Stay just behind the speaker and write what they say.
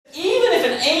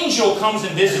angel comes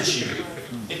and visits you,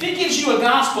 if it gives you a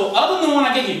gospel other than the one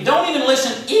I gave you, don't even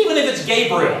listen, even if it's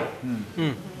Gabriel.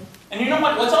 And you know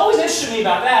what? What's always interested me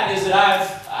about that is that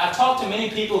I've talked to many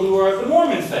people who are of the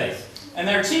Mormon faith. And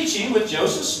they're teaching with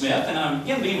Joseph Smith, and I'm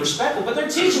again being respectful, but their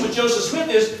teaching with Joseph Smith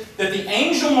is that the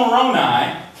angel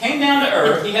Moroni came down to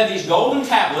earth, he had these golden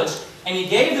tablets, and he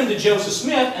gave them to Joseph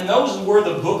Smith, and those were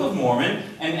the Book of Mormon,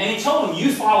 and he told them,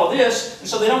 you follow this, and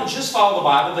so they don't just follow the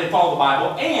Bible, they follow the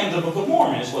Bible and the Book of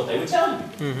Mormon is what they would tell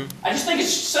you. I just think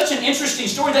it's such an interesting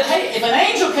story that, hey, if an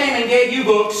angel came and gave you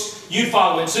books, you'd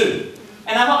follow it too.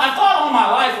 And I thought all my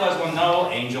life was, well, no,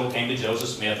 angel came to Joseph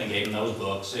Smith and gave him those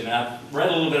books. And I read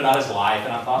a little bit about his life,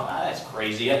 and I thought, that's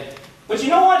crazy. But you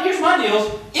know what? Here's my deal.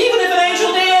 Even if an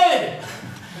angel did,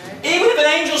 even if an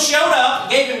angel showed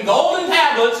up, gave him golden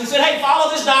tablets, and said, hey,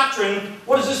 follow this doctrine,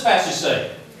 what does this passage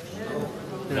say?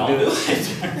 Don't do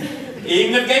it.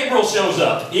 Even if Gabriel shows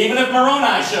up, even if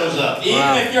Moroni shows up,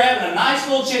 even if you're having a nice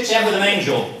little chit-chat with an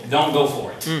angel, don't go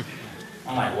for it.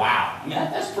 I'm like, wow. I mean,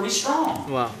 that's pretty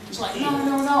strong. Wow. He's like,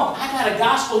 no. I got a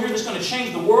gospel here that's going to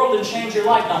change the world and change your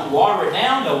life. Don't water it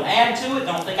down. Don't add to it.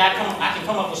 Don't think I can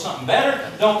come up with something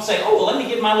better. Don't say, oh, well, let me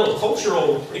give my little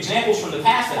cultural examples from the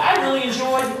past that I really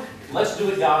enjoyed. Let's do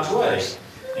it God's way.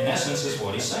 In essence, is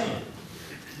what he's saying.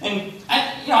 And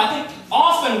I think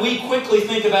often we quickly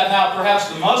think about how perhaps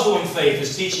the Muslim faith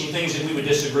is teaching things that we would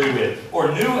disagree with,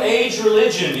 or New Age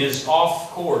religion is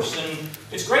off course. And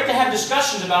it's great to have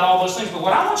discussions about all those things, but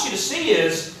what I want you to see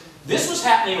is this was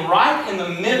happening right in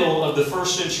the middle of the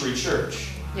first century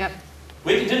church. Yep.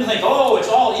 We didn't think, oh, it's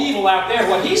all evil out there.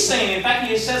 What he's saying, in fact,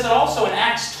 he says it also in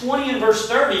Acts 20 and verse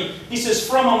 30. He says,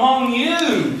 from among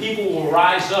you, people will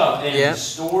rise up and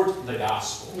distort the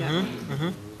gospel.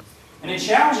 And it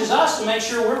challenges us to make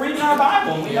sure we're reading our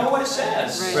Bible and we know what it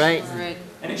says. Right.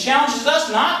 And it challenges us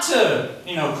not to,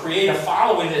 create a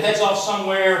following that heads off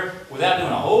somewhere without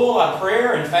doing a whole lot of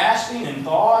prayer and fasting and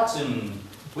thoughts. And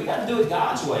we got to do it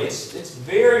God's way. It's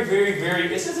very, very, very.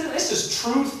 This is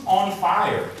truth on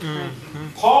fire.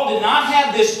 Paul did not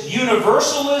have this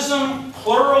universalism,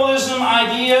 pluralism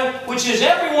idea, which is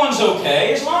everyone's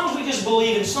okay as long as we just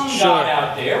believe in some God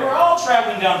out there. We're all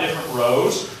traveling down different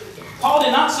roads. Paul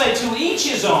did not say to each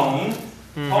his own.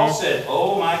 Paul said,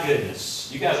 oh my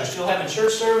goodness, you guys are still having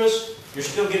church service, you're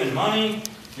still giving money,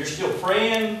 you're still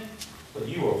praying, but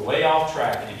you are way off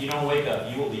track, and if you don't wake up,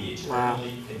 you will be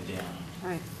eternally condemned.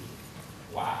 Right.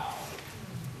 Wow.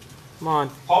 Come on.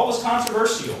 Paul was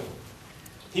controversial.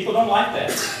 People don't like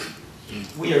that.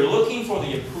 We are looking for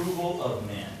the approval of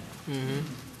men.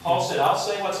 Paul said, I'll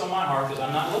say what's on my heart because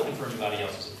I'm not looking for anybody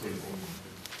else's approval.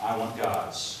 I want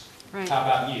God's. Right. How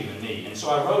about you and me? And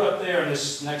so I wrote up there in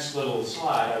this next little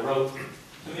slide, I wrote,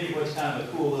 to me, what's kind of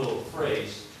a cool little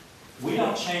phrase. We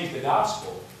don't change the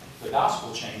gospel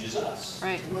changes us.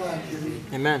 Right.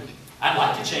 Amen. I'd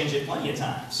like to change it plenty of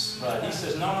times. But he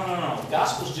says, no. The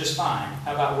gospel's just fine.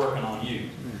 How about working on you?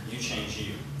 You change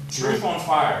you. Truth on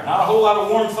fire. Not a whole lot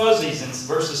of warm fuzzies in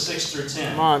verses 6 through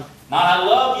 10. Come on. Not I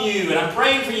love you and I'm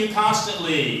praying for you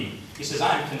constantly. He says,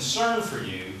 I am concerned for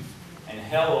you, and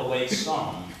hell awaits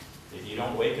some if you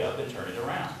don't wake up and turn it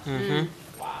around.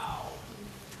 Wow.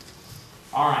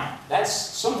 All right. That's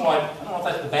somewhat, I don't know if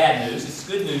that's the bad news. It's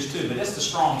good news too, but that's the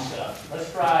strong stuff. Let's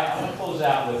try, I'm going to close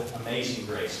out with amazing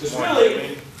grace. Because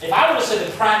really, if I were to say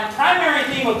the primary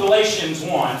theme of Galatians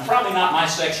 1, probably not my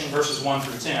section, verses 1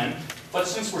 through 10, but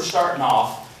since we're starting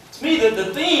off, to me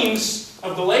the themes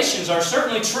of Galatians are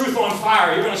certainly truth on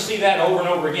fire. You're going to see that over and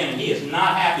over again. And he is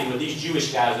not happy with these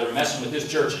Jewish guys that are messing with his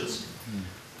churches.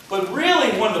 But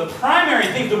really, one of the primary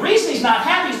things, the reason he's not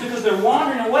happy is because they're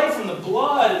wandering away from the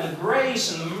blood and the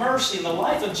grace and the mercy and the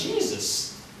life of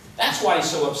Jesus. That's why he's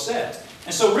so upset.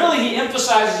 And so really he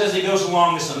emphasizes as he goes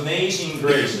along this amazing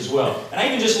grace as well. And I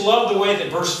even just love the way that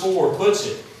verse 4 puts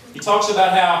it. He talks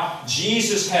about how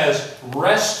Jesus has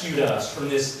rescued us from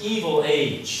this evil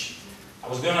age. I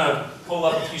was going to pull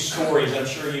up a few stories. I'm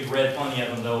sure you've read plenty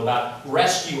of them, though, about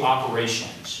rescue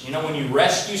operations. You know, when you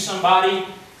rescue somebody,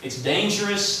 it's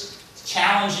dangerous, it's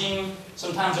challenging.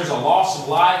 Sometimes there's a loss of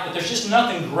life, but there's just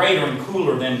nothing greater and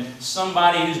cooler than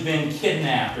somebody who's been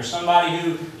kidnapped or somebody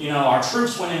who, our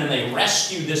troops went in and they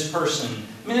rescued this person.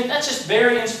 I mean, that's just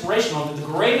very inspirational. The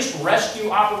greatest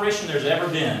rescue operation there's ever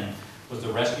been was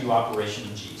the rescue operation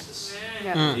of Jesus.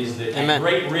 Yeah. At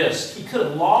great risk. He could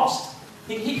have lost,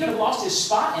 he could have lost his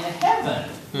spot in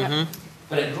heaven.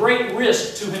 But at great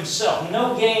risk to himself,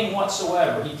 no gain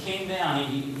whatsoever, he came down,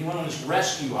 he went on this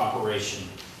rescue operation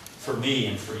for me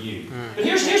and for you. But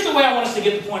here's the way I want us to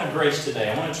get the point of grace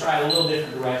today. I want to try a little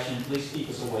different direction. Please keep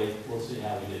us awake. We'll see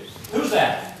how we do. Who's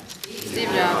that? Steve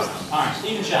Jobs. All right,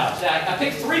 Steve Jobs. I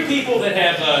picked 3 people that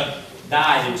have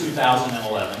died in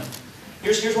 2011.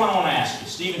 Here's what I want to ask you.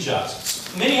 Steve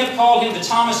Jobs. Many have called him the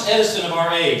Thomas Edison of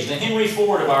our age, the Henry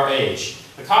Ford of our age.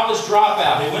 The college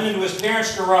dropout who went into his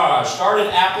parents' garage, started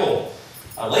Apple,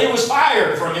 later was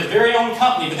fired from his very own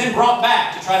company, but then brought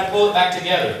back to try to pull it back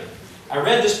together. I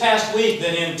read this past week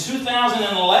that in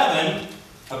 2011,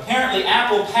 apparently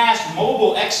Apple passed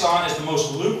Mobile Exxon as the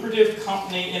most lucrative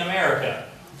company in America.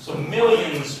 So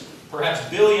millions, perhaps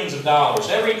billions of dollars.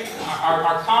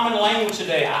 Our common language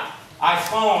today,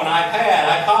 iPhone,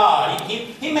 iPad, iPod,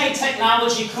 he made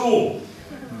technology cool.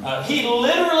 He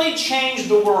literally changed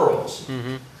the world.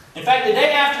 In fact, the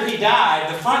day after he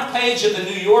died, the front page of the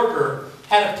New Yorker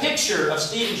had a picture of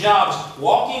Steve Jobs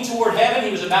walking toward heaven.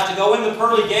 He was about to go in the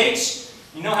pearly gates.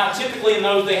 You know how typically in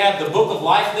those they have the book of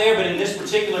life there, but in this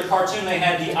particular cartoon they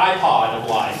had the iPod of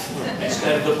life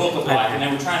instead of the book of life. And they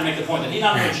were trying to make the point that he's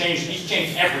not going to change, he's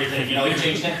changed everything, you know, he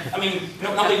changed, I mean,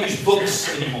 nobody used books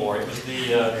anymore. It was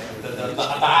the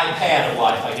iPad of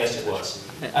life, I guess it was.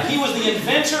 He was the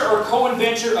inventor or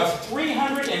co-inventor of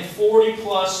 340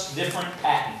 plus different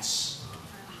patents.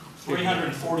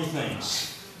 340 things.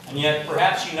 And yet,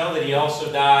 perhaps you know that he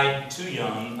also died too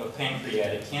young of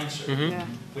pancreatic cancer,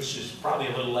 which is probably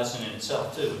a little lesson in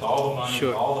itself, too. With all the money,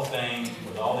 with all the fame,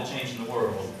 with all the change in the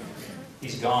world,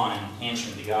 he's gone and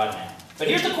answering to God now. But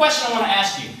here's the question I want to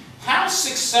ask you. How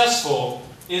successful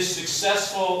is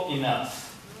successful enough?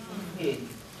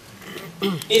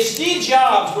 If Steve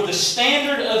Jobs were the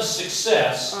standard of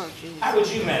success, how would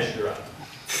you measure up?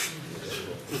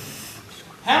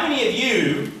 How many of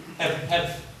you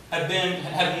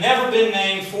have never been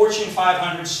named Fortune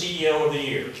 500 CEO of the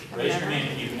Year? Raise your hand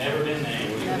if you've never been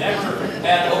named. You've never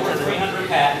had over 300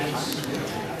 patents.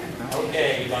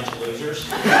 Okay, you bunch of losers.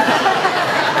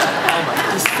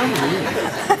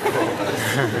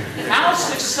 How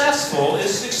successful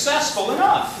is successful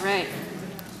enough? Right.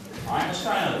 All right, let's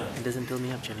try another. It doesn't build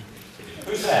me up, Jimmy.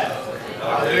 Who's that?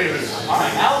 Al Davis. All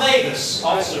right, Al Davis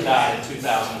also died in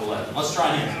 2011. Let's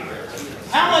try him.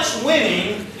 How much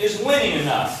winning is winning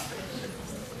enough?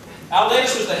 Al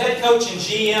Davis was the head coach and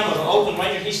GM of Oakland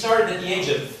Rangers. He started at the age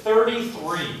of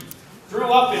 33. Grew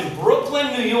up in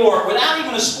Brooklyn, New York, without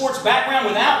even a sports background,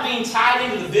 without being tied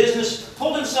into the business,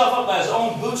 pulled himself up by his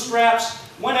own bootstraps,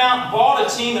 went out, bought a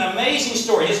team, an amazing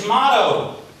story. His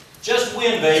motto, just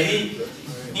win, baby.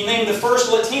 He named the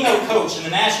first Latino coach in the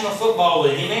National Football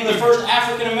League. He named the first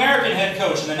African-American head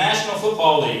coach in the National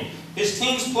Football League. His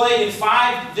teams played in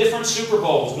 5 different Super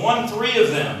Bowls, won 3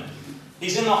 of them.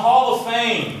 He's in the Hall of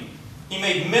Fame. He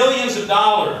made millions of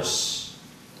dollars.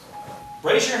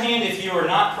 Raise your hand if you are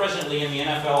not presently in the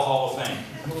NFL Hall of Fame.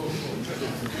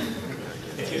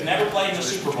 If you've never played in the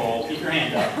Super Bowl, keep your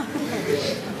hand up.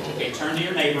 Okay, turn to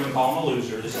your neighbor and call him a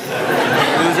loser. This is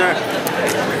Loser.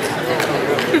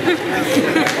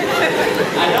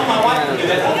 I know my wife can do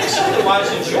that. I think some of the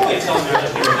wives enjoy telling their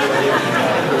husbands.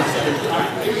 All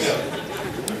right, here we go.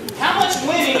 How much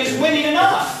winning is winning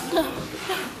enough?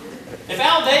 If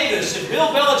Al Davis, if Bill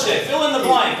Belichick, fill in the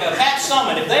blank, Pat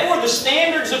Summitt, if they were the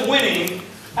standards of winning,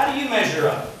 how do you measure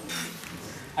up?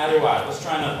 How do I? Let's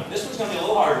try another one. This one's going to be a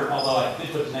little harder, although I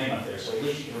did put the name up there, so at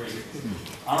least you can read it.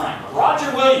 All right,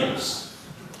 Roger Williams.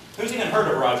 Who's even heard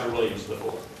of Roger Williams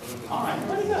before? All right,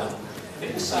 where'd he go?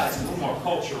 Pick a side, a little more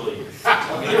culturally.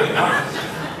 Okay, here we go.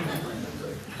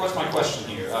 What's my question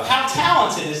here? How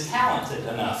talented is talented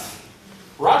enough?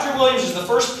 Roger Williams is the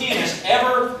first pianist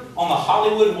ever on the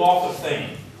Hollywood Walk of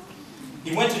Fame.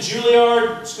 He went to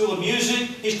Juilliard School of Music.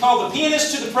 He's called the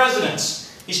pianist to the presidents.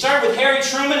 He started with Harry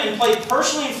Truman and played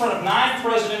personally in front of 9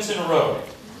 presidents in a row.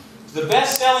 He's the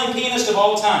best-selling pianist of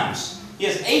all times. He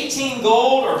has 18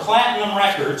 gold or platinum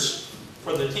records.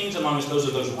 For the teens among us, those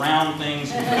are those round things.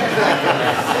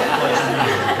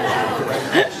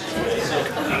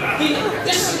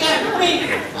 This is a guy, I mean,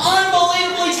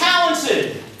 unbelievably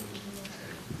talented.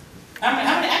 How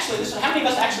many of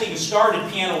us actually even started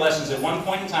piano lessons at one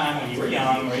point in time when you were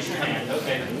young? Raise your hand.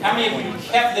 Okay. How many of you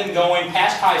kept them going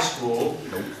past high school?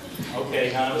 Nope.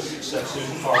 Okay, none of us except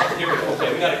Susan Park. Here we go.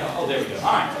 Okay, we got to go. Oh, there we go.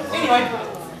 All right. Anyway,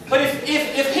 but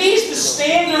if he's the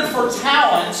standard for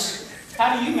talent,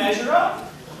 how do you measure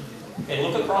up? Okay,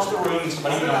 look across the room and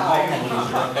somebody don't call him a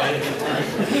loser.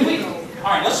 Okay. All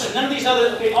right. Listen. None of these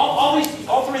other. Okay, all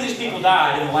 3 of these people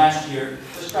died in the last year.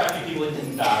 There's quite a few people that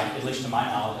didn't die, at least to my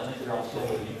knowledge. I think they're all still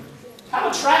living. How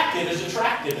attractive is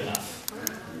attractive enough?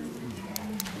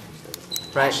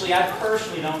 Right. Actually, I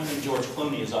personally don't think George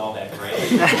Clooney is all that great.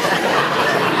 He's kind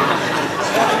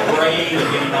of gray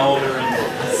and getting older.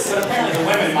 But apparently the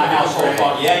women in my household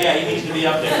thought, yeah, he needs to be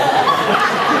up there.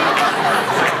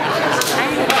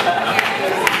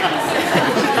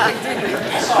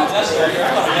 saw that's the I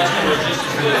thought the next one was just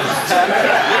as good.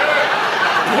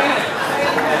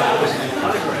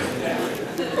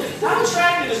 How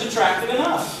attractive is attractive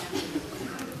enough?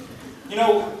 You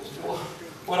know,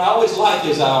 what I always like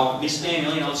is I'll be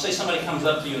standing, let's say somebody comes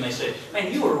up to you and they say,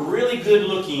 man, you are really good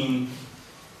looking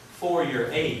for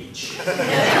your age. Kind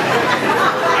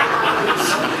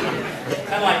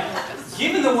of like,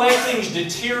 given the way things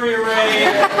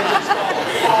deteriorate,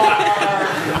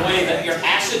 the way that your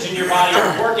acids in your body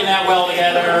aren't working that well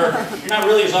together, you're not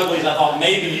really as ugly as I thought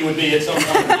maybe you would be at some point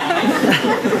in time.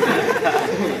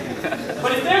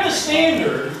 But if they're the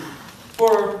standard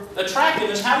for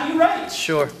attractiveness, how do you rate?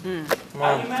 Sure.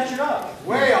 How do you measure up?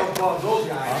 Way above those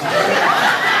guys.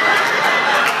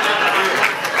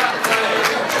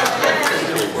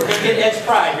 We're going to get Ed's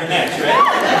pride here next, right?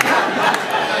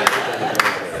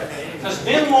 Because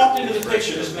Ben walked into the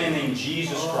picture, this man named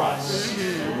Jesus Christ.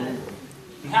 And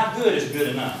how good is good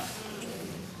enough?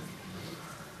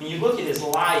 When you look at his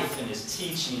life and his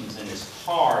teachings and his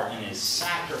heart and his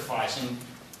sacrifice,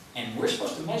 and we're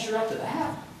supposed to measure up to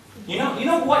that. You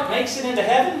know what makes it into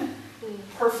heaven?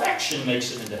 Perfection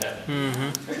makes it into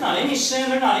heaven. There's not any sin,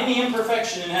 there's not any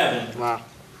imperfection in heaven. Wow.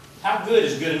 How good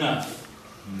is good enough?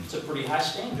 It's a pretty high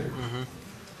standard.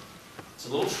 It's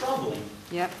a little troubling.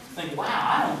 Yep. Think, wow,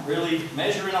 I don't really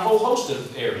measure in a whole host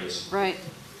of areas. Right.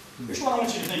 Here's what I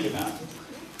want you to think about.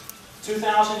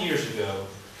 2,000 years ago,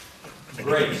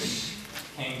 grace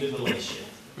came to Galatia.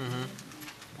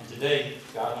 And today,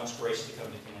 God wants grace to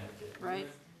come to Connecticut. Right.